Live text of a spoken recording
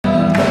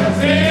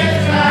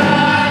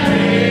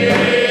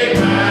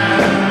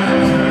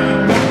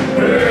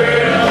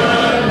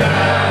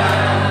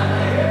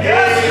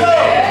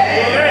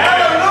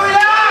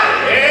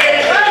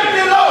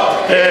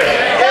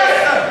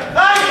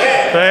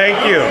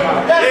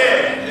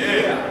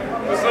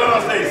The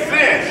song say,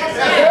 since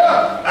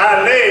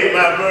I laid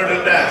my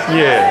burden down.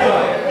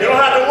 Yeah. You don't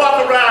have to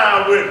walk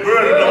around with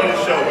burden on your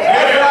shoulder.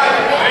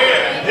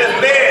 Just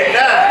lay it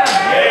down.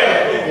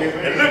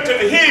 And look to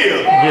the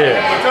hill.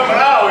 For coming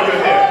out of your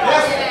head.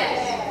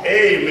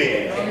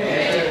 Amen.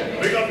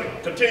 We're going to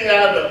continue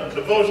our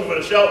devotion with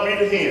a short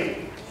meter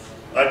hymn.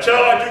 A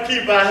charge to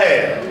keep I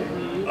have,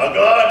 a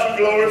God to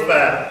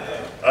glorify,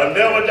 a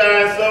never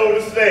dying soul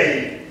to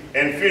save,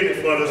 and fitted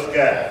for the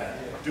sky.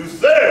 To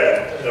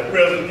serve the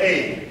present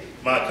age,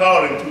 my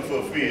calling to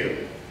fulfill.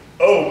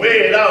 Oh,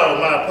 made all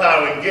my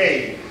power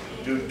engaged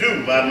to do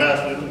my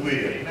master's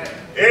will.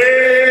 A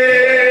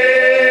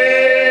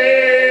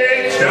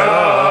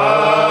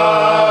charge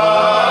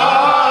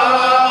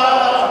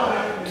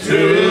to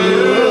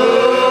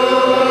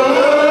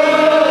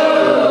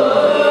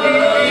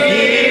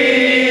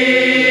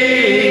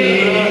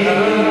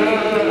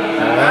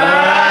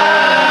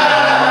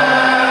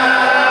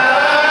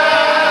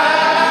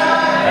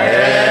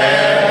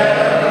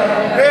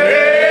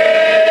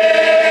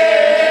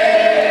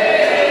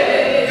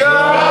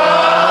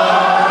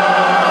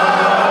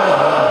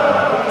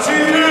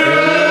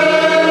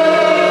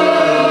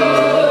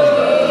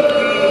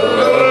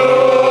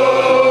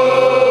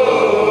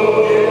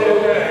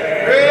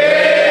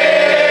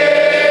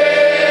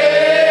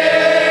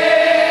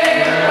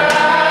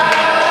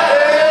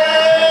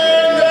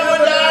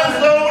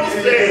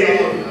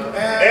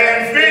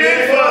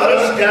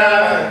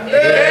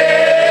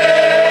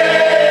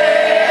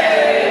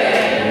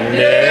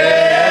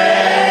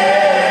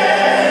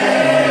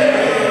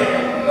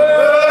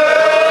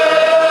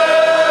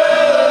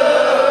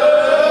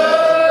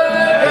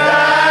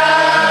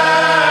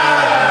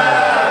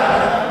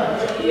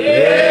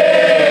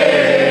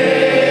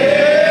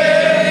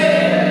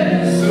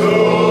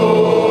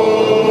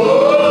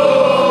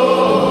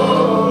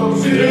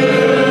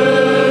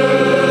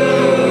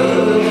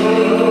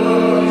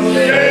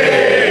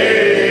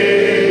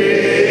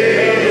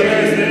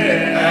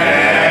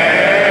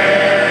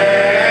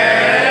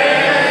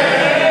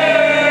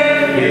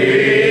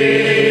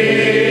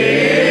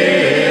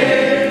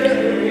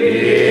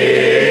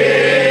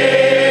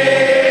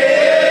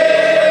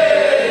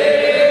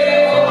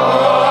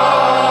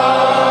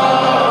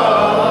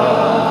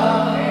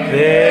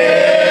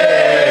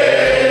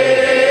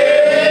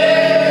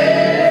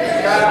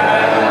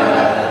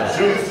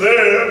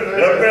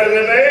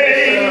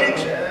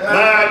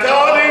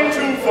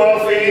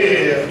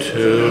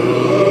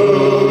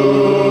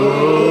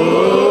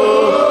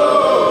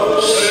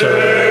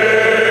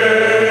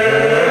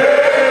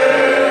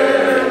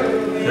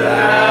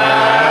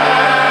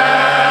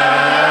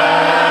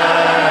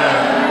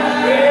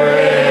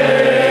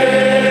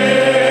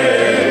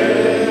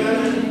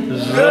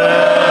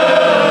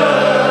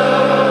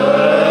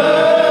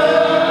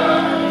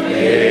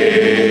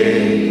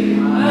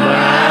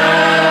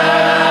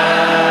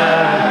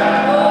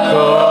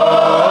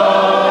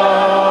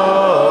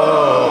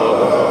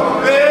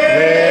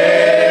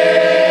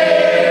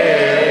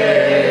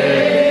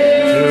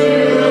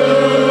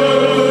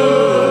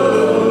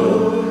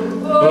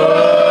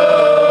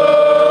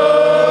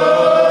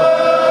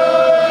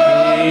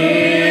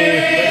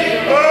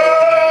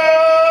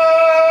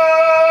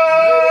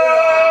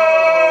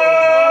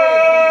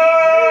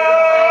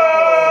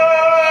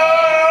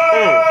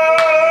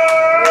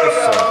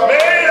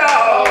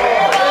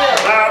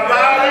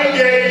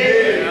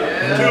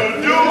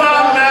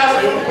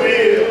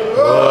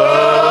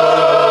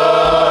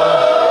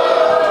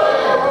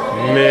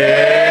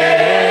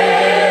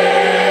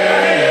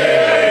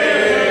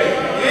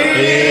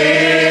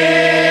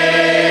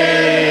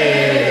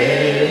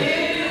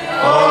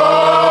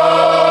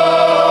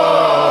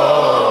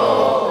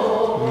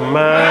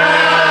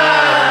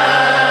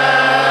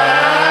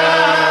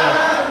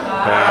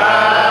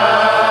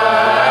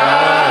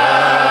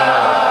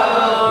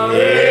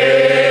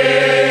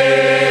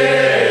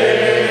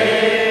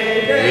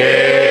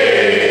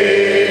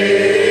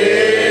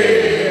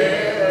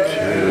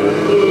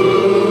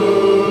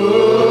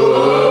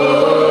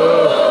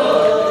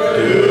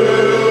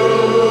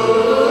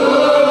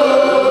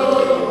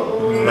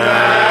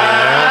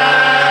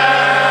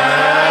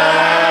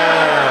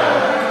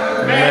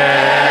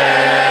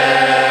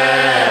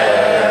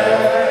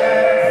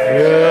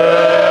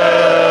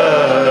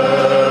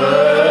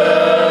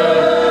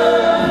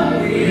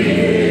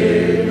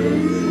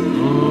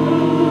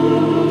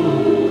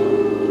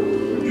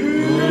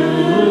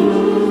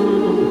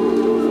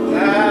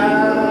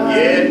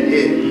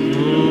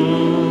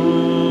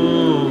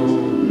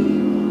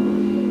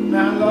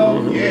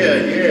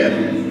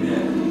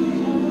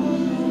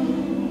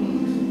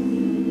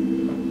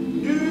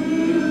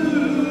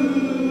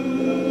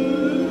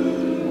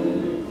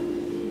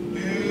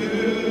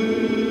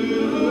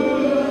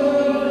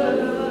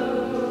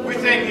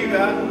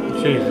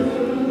Jesus.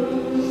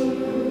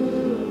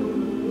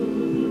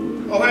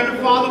 Oh,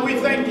 Heavenly Father, we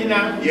thank you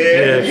now.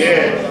 Yes,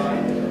 yes.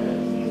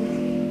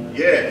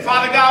 Yes.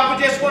 Father God,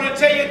 we just want to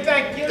tell you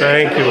thank you.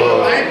 Thank you,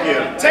 Lord. Thank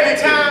you. Take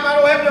time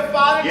out, oh Heavenly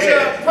Father,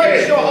 Yes, to praise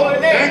yes. your holy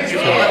name. Thank you,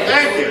 Lord.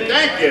 Thank you.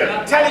 you.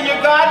 Telling you,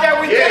 God, that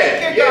we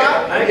thank you,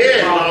 God.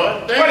 Yes,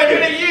 Lord. For the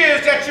many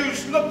years that you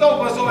looked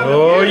over us, oh Heavenly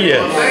Father. Oh,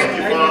 yes. Thank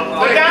you, Father.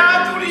 For down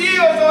through the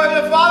years, oh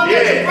Heavenly Father,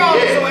 that you brought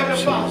us, oh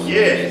Heavenly Father.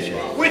 Yes.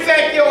 We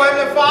thank you, oh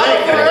Heavenly Father,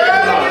 for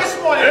early this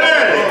morning.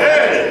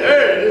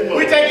 Early.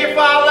 We thank you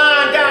for our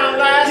lying down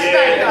last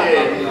night, God.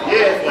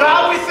 Yes,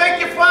 God, we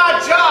thank you for our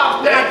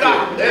jobs now,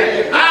 God. We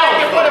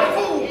thank you for the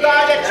food,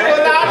 God, that you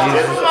allowed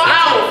us to come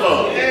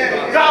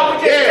out. God,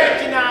 we just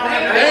thank you now,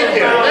 Heavenly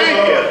Father. Thank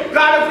you.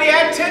 God, if we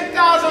had 10,000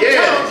 tongues,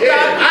 God, we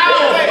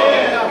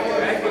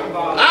thank you.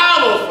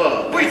 Our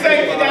Father. We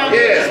thank you now.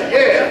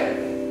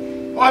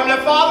 Oh,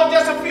 Heavenly Father,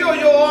 just a few of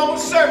your humble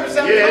servants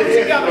that come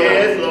together.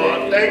 Yes,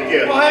 Lord. Thank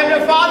you. Oh,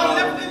 Heavenly Father,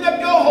 lifting up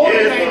your holy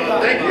name,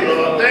 God. Thank you,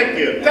 Lord. Thank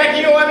you. Thank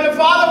you, Heavenly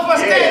Father, for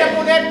standing up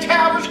on that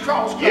Calvary's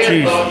cross, God. Yes,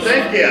 Lord.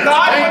 Thank you.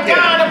 God, for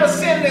dying of a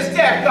sinless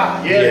death,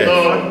 God. Yes,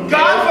 Lord.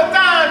 God, for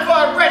dying for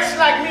a wretch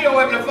like me, oh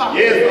Heavenly Father.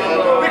 Yes,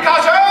 Lord.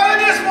 Because early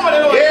this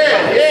morning, oh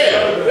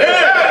Heavenly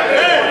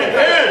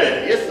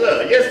Early. Yes,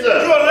 sir. Yes, sir.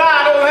 You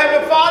allowed, oh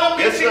Heavenly Father,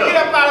 me Yes, to sir. get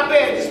up out of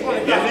bed this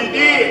morning, God. Yes, he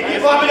did.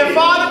 Yes, Oh, Heavenly he did.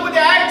 Father, with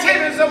the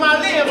activities of my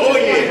limbs Oh,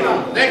 this morning, yeah.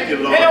 God. Thank you,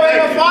 Lord. And oh, Thank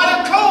Heavenly you. Father,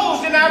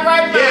 closed in our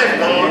right mind. Yes,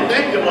 Lord.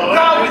 Thank you, Lord.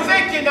 God, we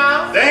thank you now.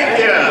 Thank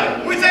you.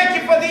 We thank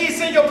you for these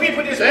and your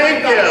people this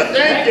Thank morning, you. God.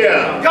 Thank you.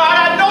 God,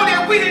 I know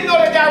that we didn't know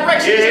the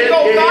direction to Yes, go,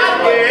 yes, God,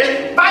 but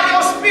yes. by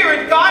your spirit,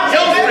 God, you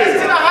Your led us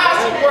spirit. to the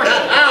house of worship.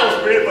 Not our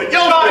spirit, but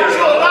your God, spirit.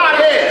 you allowed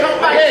us to come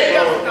back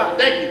together, God.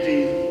 Thank you,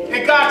 Jesus.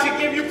 And God, to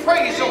give you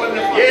praise, oh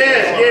Heavenly Father.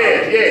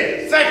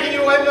 Yes. Thanking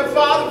you, Heavenly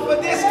Father,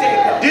 for this day,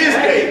 God. This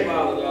day.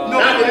 No,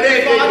 Not the Heavenly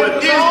next day, Father, but it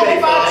was this all day,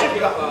 about Father. you,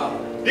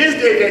 God. This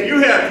day that you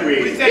have We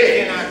created. thank you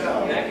Yes. now,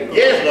 God.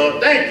 Yes,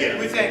 Lord. Thank We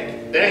you. thank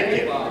you. Thank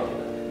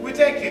you. We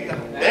thank you, God.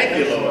 Thank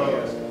you,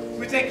 Lord.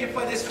 We thank you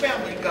for this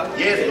family, God.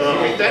 Yes,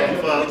 Lord. We thank you,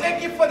 We Father.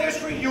 thank you for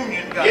this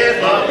reunion, God.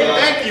 Yes, Lord. We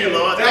thank you,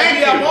 Lord. That we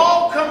Thank have you.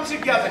 all come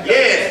together, God.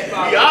 Yes,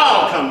 we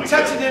all come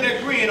together. Touching and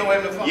agreeing, oh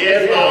Heavenly Father.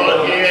 Yes,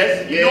 Lord. Yes,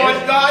 Knowing,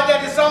 yes. God,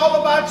 that it's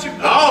all about you,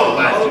 God. All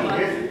about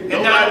you.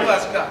 And not Nobody.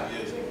 us, God.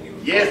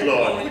 Yes,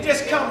 Lord. We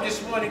just come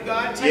this morning,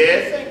 God. Thank you,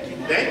 Yes. thank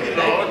you. Thank you,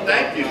 Lord.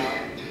 Thank you.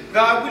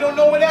 God, we don't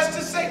know what else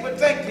to say, but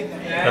thank you.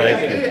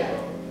 Thank you.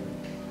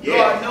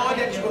 God, Yes. knowing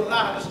that you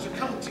allowed us to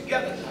come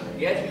together,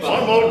 God.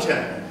 One more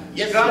time.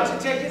 Yes, God, sir.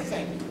 to tell you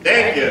thank you.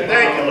 Thank you.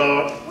 Thank you,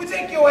 Lord. We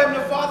thank you,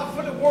 Heavenly Father,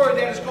 for the word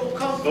that is going to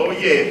come Oh,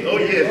 yes. Oh,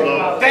 yes,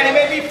 Lord. that it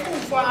may be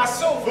food for our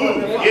soul,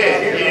 Food. Heavenly Father.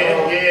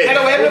 Yes. And,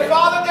 oh, Heavenly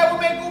Father, that we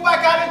may go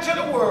back out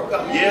into the world,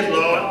 God. Yes,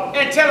 Lord.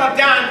 And tell a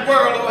dying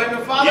world, oh,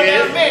 Heavenly Father,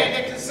 Yes. that a man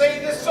that can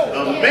save this soul.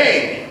 A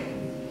man.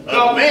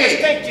 God, A we just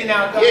man. thank you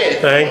now, God. Yes.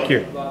 Thank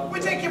you. We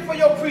thank you for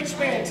your preached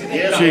man today,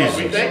 Yes, God. Lord.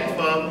 We thank you,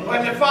 Father.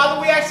 Heavenly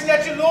Father, we ask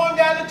that you lower him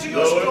down into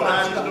your Lord, storms,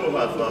 I just God. know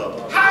my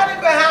Father. Hide him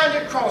behind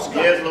your cross, God.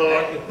 Yes,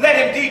 Lord. Let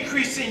him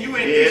decrease in you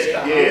increase, Yes,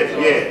 God.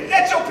 yes.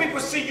 Let your people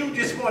see you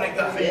this morning,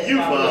 God. See you,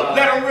 Father.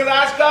 Let them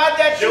realize, God,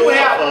 that Show you up,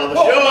 have Father.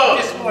 woke Show them up up.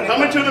 this morning. Come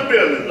God. into the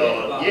building,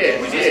 Lord.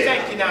 Yes, We just yes.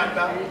 thank you now,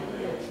 God. We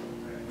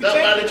Stop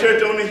by thank the you.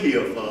 church on the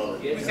hill, Father.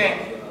 We thank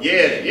you.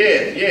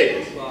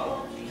 Yes.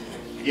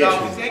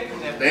 God, we thank you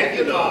now. Thank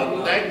you,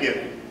 Lord. Thank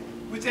you.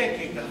 We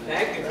thank you, God.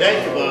 Thank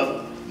you,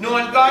 Father.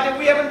 Knowing, God, that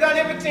we haven't done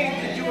everything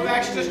that you have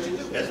asked us to do.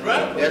 That's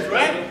right. That's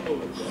right.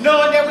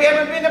 Knowing that we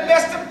haven't been the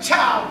best of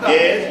child, God.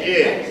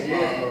 Yes.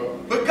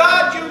 But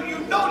God, you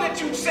know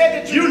that you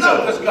said that you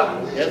love us,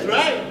 God. That's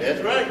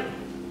right.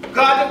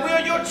 God, that we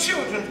are your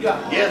children,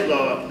 God. Yes,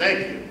 Lord. Thank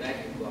you.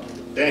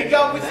 And Thank you.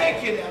 God, we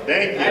thank you now.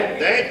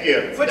 Thank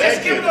you. For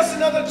just giving us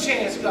another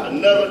chance, God.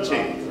 Another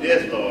chance.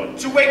 Yes, Lord.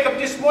 To wake up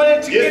this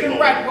morning to get it morning.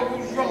 right what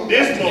was wrong.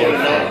 This morning,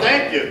 Lord.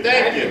 Thank you.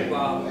 Thank you.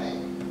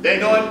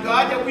 Knowing,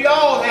 God, that we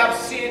all have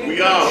sinned. We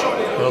all.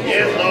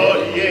 Yes,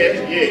 Lord.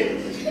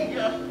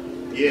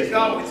 Yes.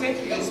 God, we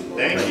thank you this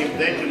morning.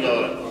 Thank you,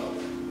 Lord.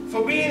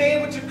 For being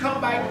able to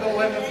come back and go,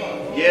 Heavenly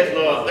Father. Yes,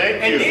 Lord.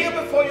 Thank And you. kneel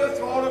before your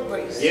throne of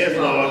grace. Yes,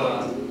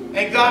 Lord.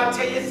 And God,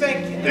 tell you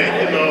thank you.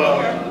 Thank you,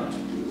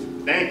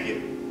 Lord. Thank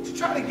you. To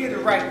try to get it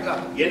right,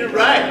 God. Get it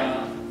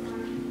right.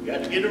 You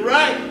got to get it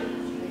right.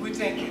 We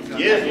thank you, God.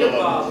 Yes,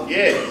 Lord.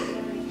 Yes.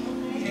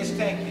 We just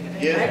thank you.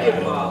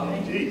 Yes,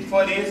 Lord. Jesus.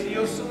 For it is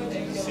your son,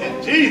 Jesus.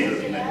 In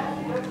Jesus' name.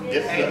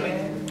 Yes,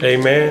 sir.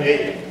 Amen.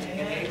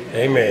 Amen.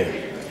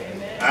 Amen.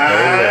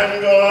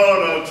 I'm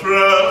gonna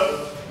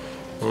trust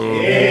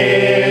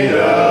in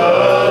God.